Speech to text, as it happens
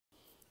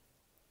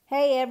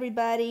Hey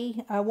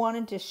everybody, I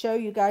wanted to show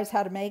you guys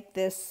how to make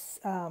this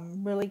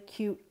really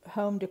cute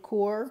home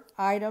decor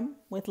item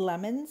with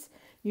lemons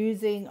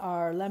using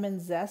our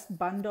lemon zest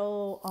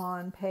bundle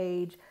on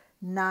page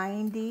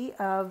 90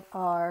 of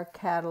our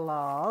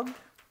catalog.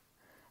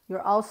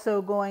 You're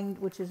also going,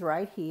 which is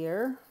right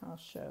here, I'll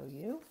show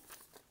you,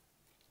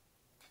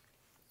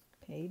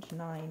 page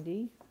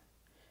 90.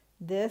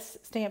 This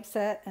stamp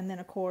set, and then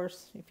of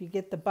course if you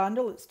get the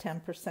bundle it's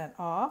 10%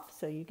 off,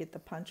 so you get the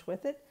punch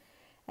with it.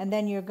 And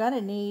then you're going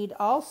to need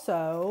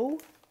also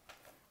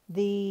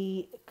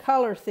the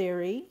color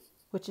theory,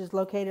 which is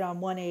located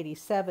on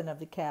 187 of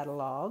the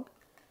catalog.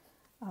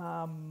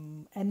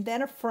 And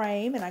then a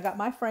frame, and I got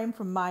my frame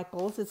from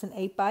Michael's. It's an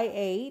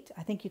 8x8.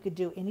 I think you could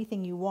do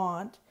anything you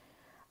want.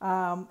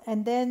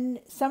 And then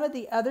some of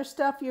the other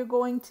stuff you're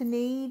going to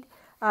need.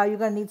 You're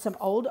going to need some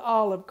old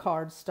olive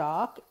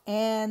cardstock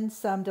and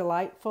some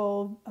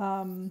delightful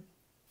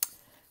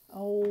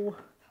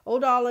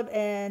Old Olive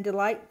and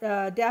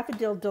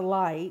Daffodil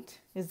Delight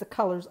is the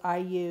colors I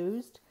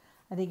used.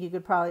 I think you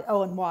could probably,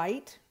 and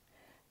white.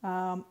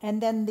 And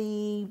then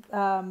the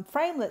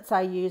framelits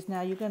I used,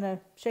 now you're going to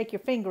shake your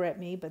finger at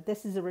me, but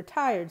this is a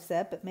retired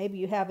set, but maybe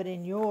you have it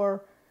in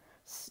your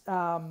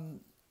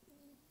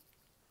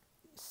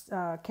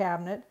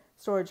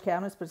storage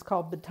cabinets, but it's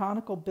called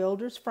Botanical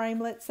Builders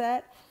Framelit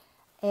Set.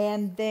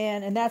 And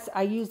then,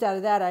 I used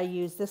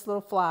this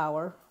little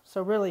flower.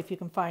 So really, if you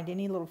can find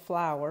any little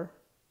flower,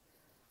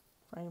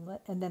 framelit,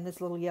 and then this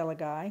little yellow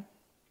guy.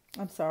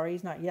 I'm sorry,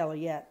 he's not yellow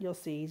yet. You'll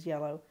see he's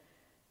yellow.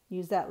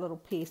 Use that little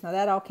piece. Now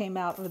that all came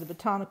out of the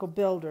Botanical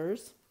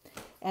Builders.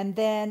 And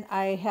then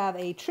I have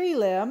a tree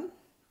limb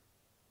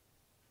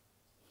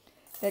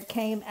that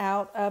came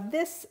out of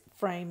this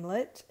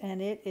framelit,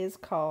 and it is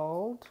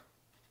called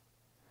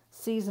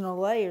Seasonal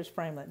Layers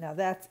Framelit. Now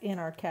that's in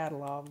our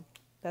catalog.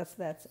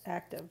 That's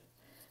active.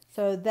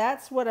 So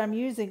that's what I'm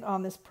using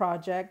on this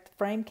project. The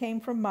frame came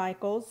from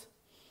Michael's.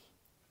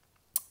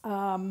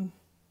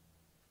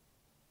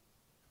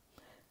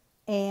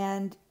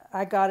 And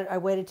I got it, I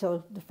waited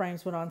till the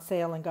frames went on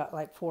sale and got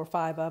like 4 or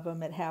 5 of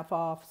them at half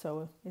off.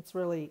 So it's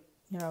really,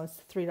 it's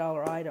a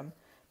 $3 item,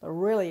 but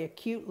really a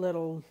cute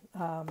little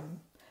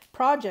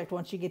project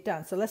once you get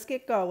done. So let's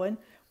get going.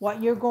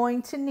 What you're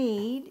going to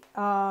need,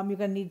 you're going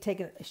to need to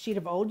take a sheet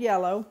of old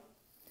yellow,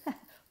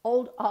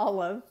 old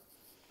olive,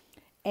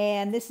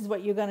 and this is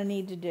what you're going to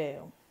need to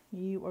do.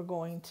 You are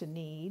going to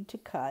need to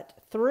cut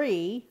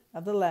 3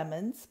 of the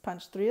lemons,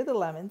 punch 3 of the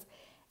lemons,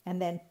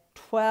 and then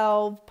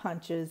 12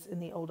 punches in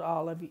the old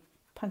olive,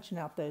 punching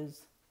out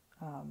those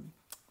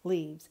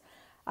leaves.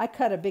 I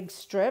cut a big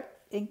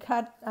strip and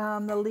cut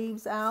the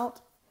leaves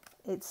out.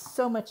 It's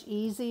so much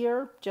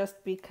easier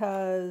just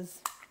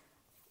because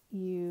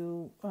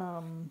you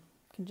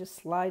can just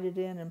slide it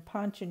in and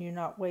punch, and you're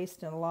not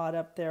wasting a lot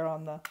up there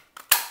on the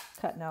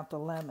cutting out the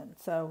lemon.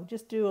 So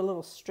just do a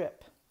little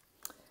strip.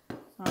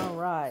 All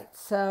right,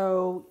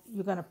 so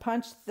you're going to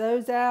punch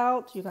those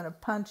out. You're going to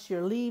punch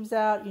your leaves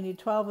out. You need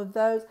 12 of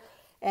those.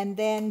 And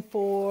then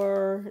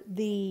for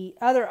the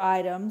other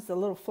items, the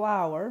little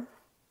flower,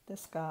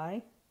 this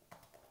guy,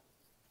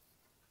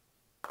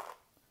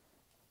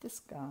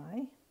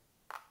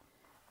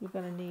 you're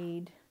going to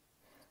need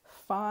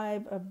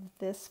 5 of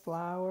this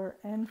flower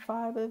and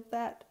 5 of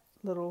that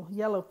little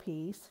yellow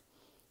piece.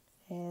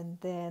 And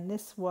then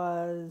this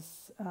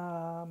was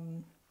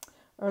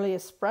early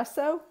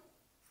espresso.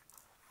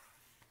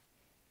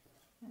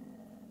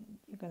 And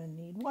you're going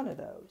to need 1 of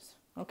those,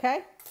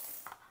 okay?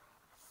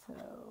 So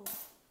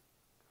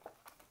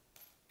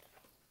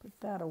put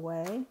that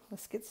away.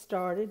 Let's get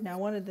started. Now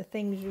one of the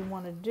things you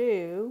want to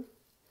do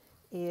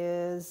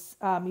is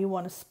you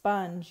want to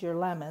sponge your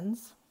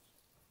lemons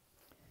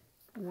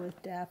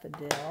with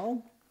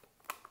daffodil.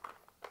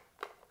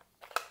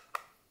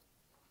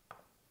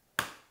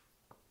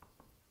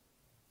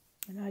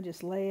 And I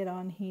just lay it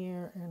on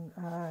here and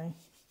I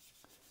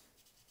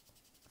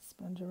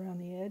sponge around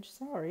the edge.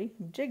 Sorry,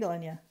 I'm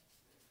jiggling you.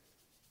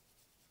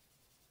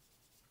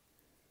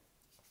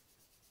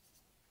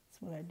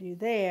 That's what I do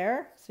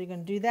there. So you're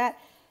going to do that.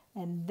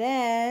 And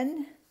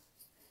then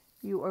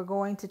you are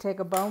going to take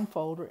a bone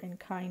folder and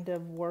kind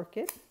of work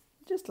it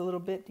just a little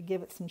bit to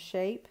give it some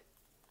shape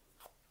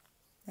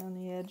around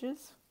the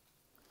edges.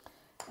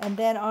 And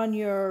then on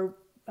your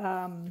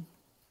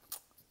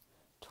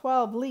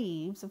 12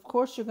 leaves, of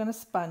course you're going to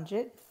sponge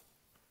it.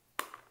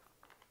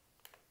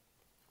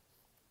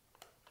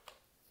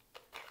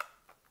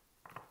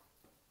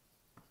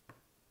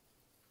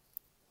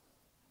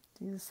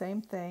 Do the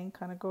same thing,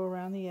 kind of go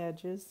around the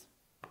edges.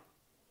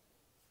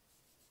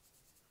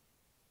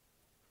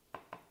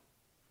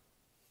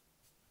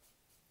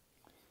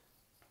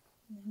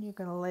 And you're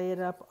going to lay it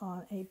up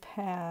on a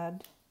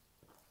pad,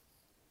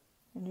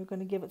 and you're going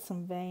to give it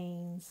some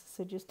veins.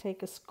 So just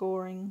take a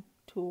scoring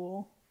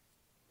tool,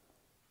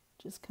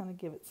 just kind of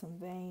give it some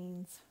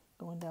veins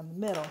going down the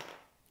middle.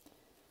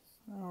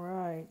 All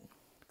right,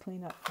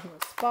 clean up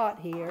a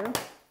spot here.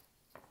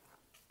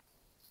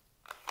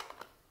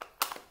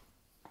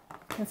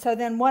 And so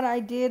then what I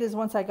did is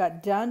once I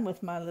got done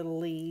with my little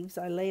leaves,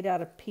 I laid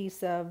out a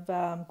piece of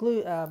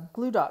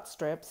glue dot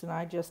strips, and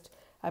I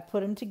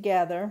put them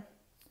together,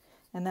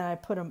 and then I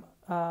put them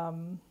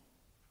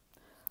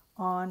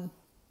on.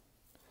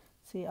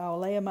 See, I'll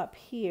lay them up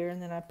here,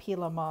 and then I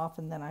peel them off,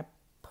 and then I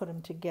put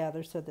them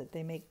together so that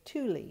they make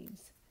 2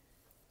 leaves.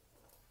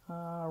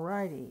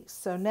 Alrighty,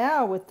 so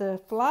now with the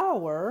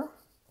flower,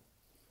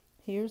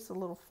 here's the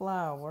little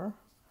flower.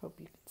 Hope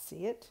you can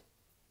see it.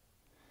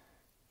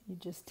 You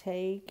just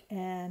take,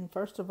 and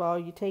first of all,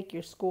 you take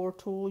your score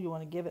tool. You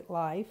want to give it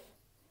life.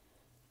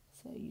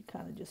 So you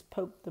kind of just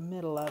poke the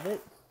middle of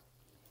it.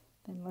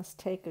 Then let's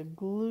take a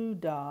glue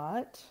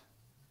dot.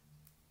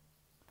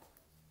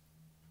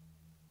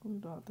 Glue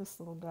dot this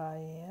little guy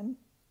in.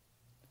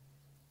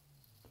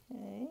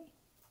 Okay.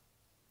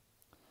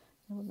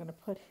 And we're going to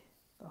put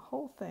the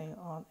whole thing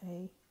on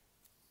a...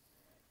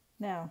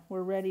 Now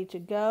we're ready to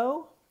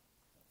go.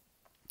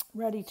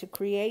 Ready to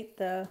create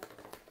the,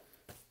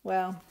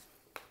 well,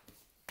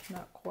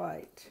 not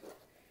quite.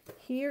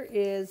 Here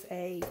is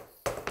a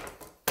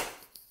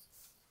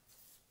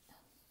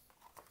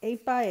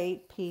 8x8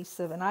 piece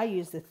of, and I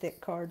use the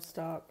thick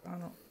cardstock,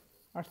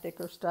 or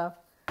thicker stuff.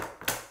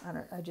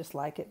 I just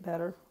like it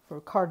better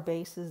for card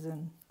bases,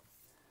 and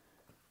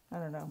I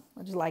don't know,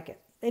 I just like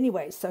it.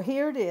 Anyway, so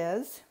here it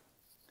is.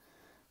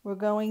 We're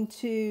going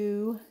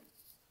to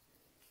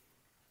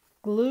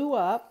glue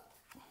up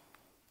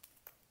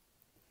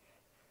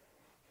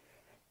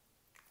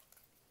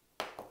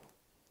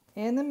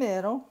in the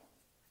middle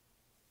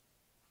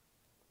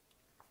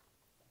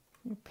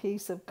your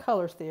piece of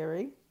Color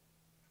Theory.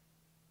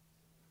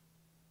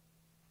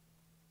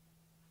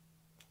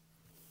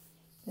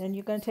 Then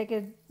you're going to take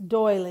a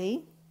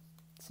doily.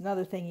 It's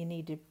another thing you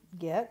need to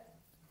get.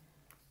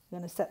 You're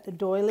going to set the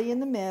doily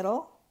in the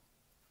middle,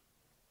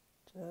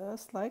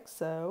 just like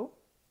so.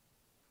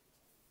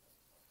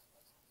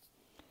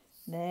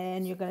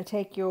 Then you're going to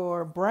take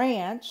your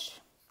branch,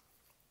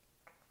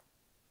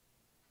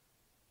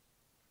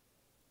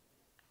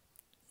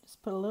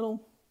 just put a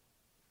little,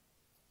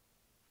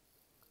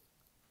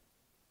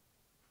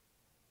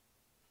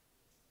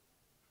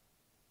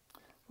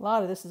 a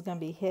lot of this is going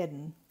to be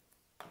hidden.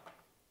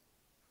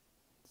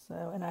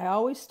 So, and I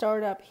always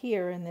start up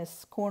here in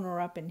this corner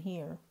up in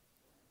here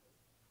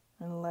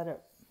and let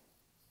it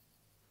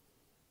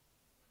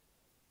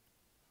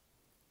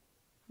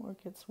work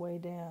its way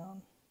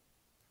down.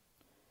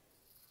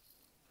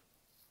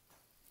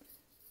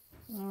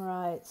 All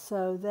right,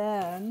 so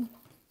then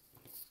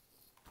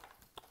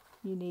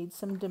you need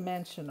some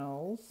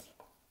dimensionals.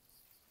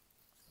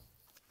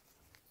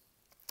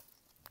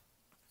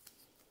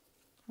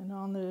 And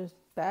on the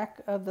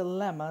back of the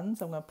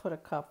lemons, I'm going to put a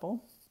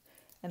couple.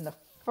 And the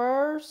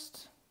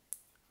first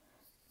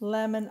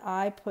lemon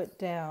I put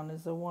down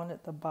is the one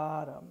at the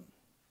bottom.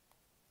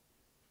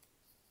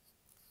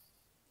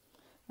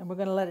 And we're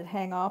going to let it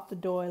hang off the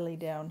doily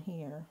down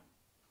here.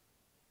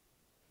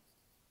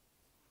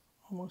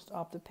 Almost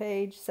off the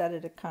page, set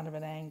it at kind of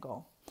an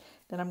angle.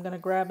 Then I'm going to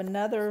grab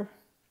another,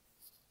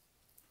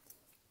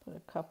 put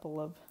a couple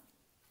of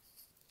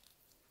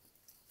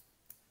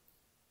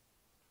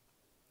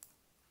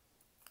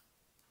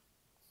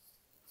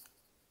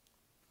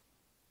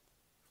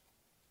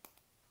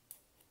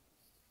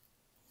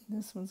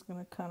this one's going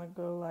to kind of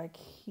go like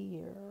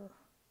here.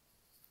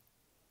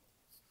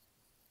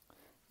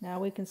 Now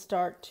we can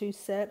start to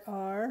set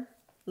our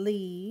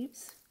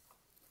leaves.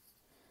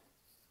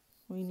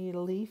 We need a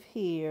leaf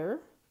here.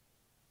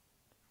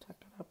 Tuck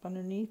it up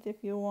underneath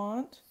if you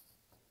want.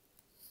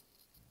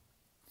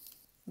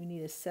 We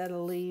need a set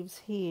of leaves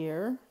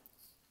here.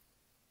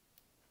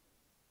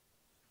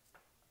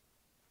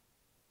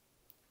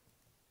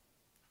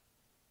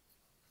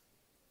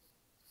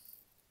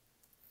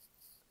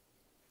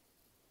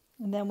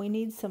 And then we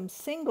need some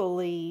single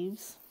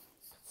leaves.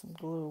 Put some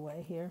glue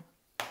away here.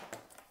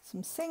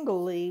 Some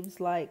single leaves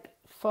like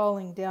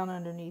falling down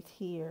underneath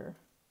here.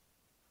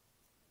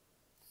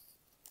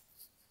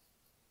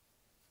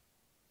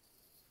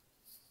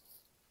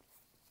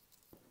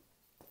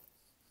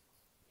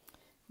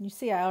 You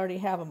see I already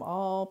have them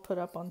all put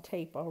up on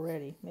tape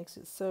already. Makes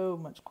it so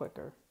much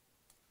quicker.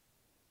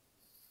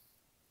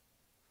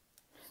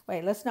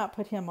 Wait, let's not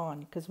put him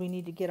on because we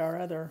need to get our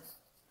other,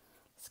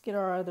 let's get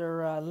our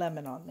other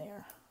lemon on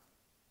there.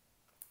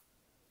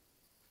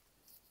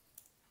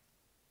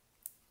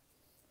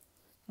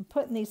 I'm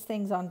putting these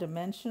things on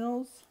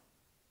dimensionals.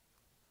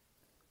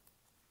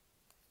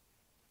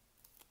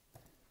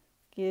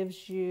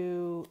 Gives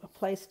you a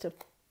place to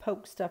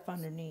poke stuff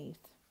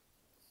underneath.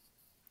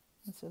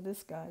 And so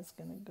this guy's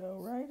going to go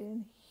right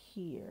in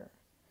here.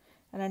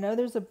 And I know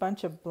there's a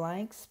bunch of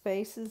blank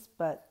spaces,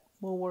 but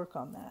we'll work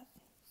on that.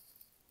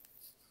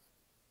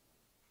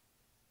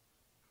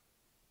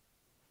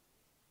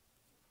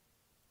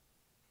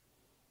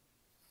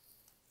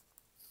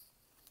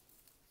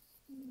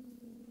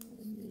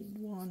 Need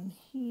one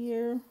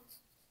here.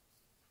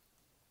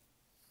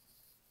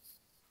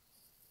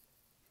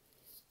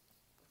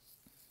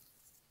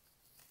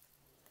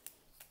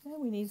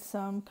 And we need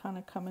some kind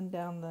of coming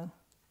down the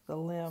the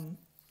limb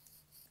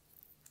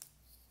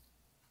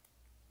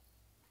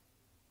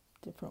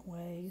different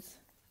ways.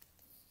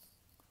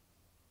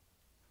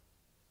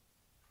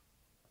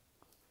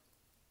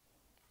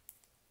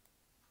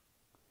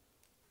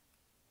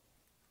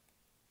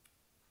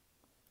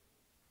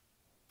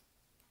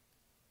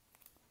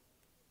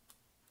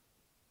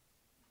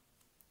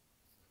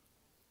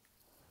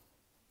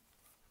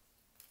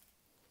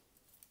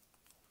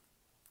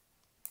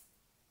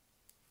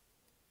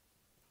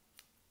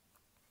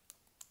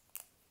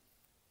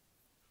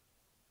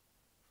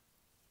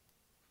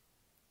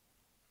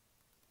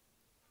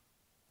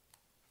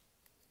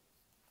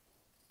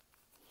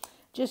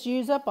 Just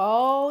use up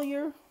all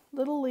your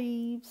little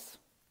leaves.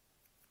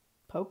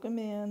 Poke them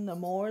in. The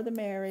more the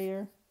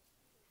merrier.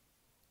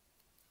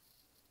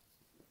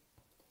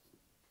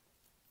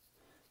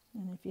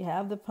 And if you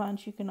have the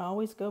punch, you can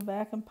always go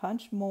back and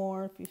punch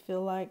more if you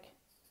feel like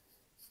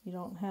you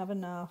don't have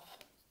enough.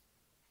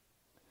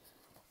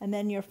 And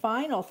then your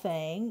final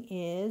thing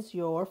is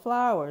your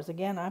flowers.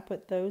 Again, I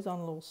put those on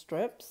little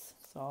strips.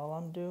 So all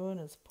I'm doing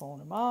is pulling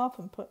them off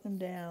and putting them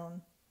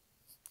down.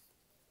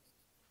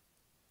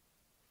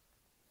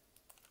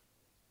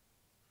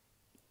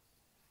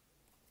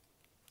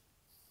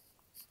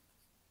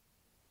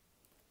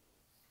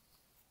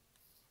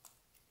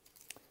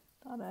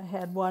 Thought I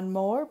had one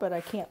more, but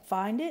I can't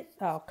find it.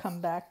 I'll come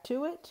back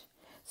to it.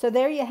 So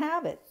there you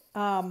have it.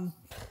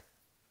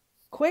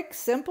 Quick,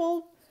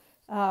 simple,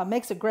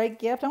 makes a great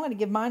gift. I'm going to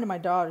give mine to my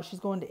daughter. She's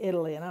going to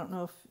Italy, and I don't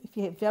know if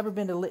you've ever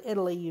been to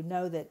Italy, you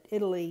know that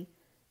Italy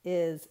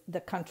is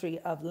the country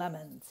of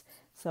lemons.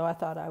 So I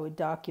thought I would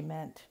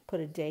put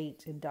a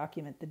date and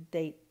document the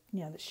date,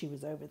 that she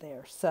was over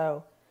there.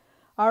 So,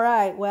 all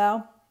right,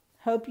 well,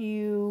 hope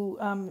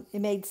it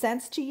made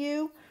sense to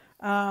you.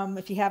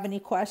 If you have any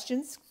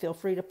questions, feel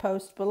free to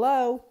post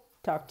below.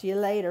 Talk to you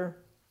later.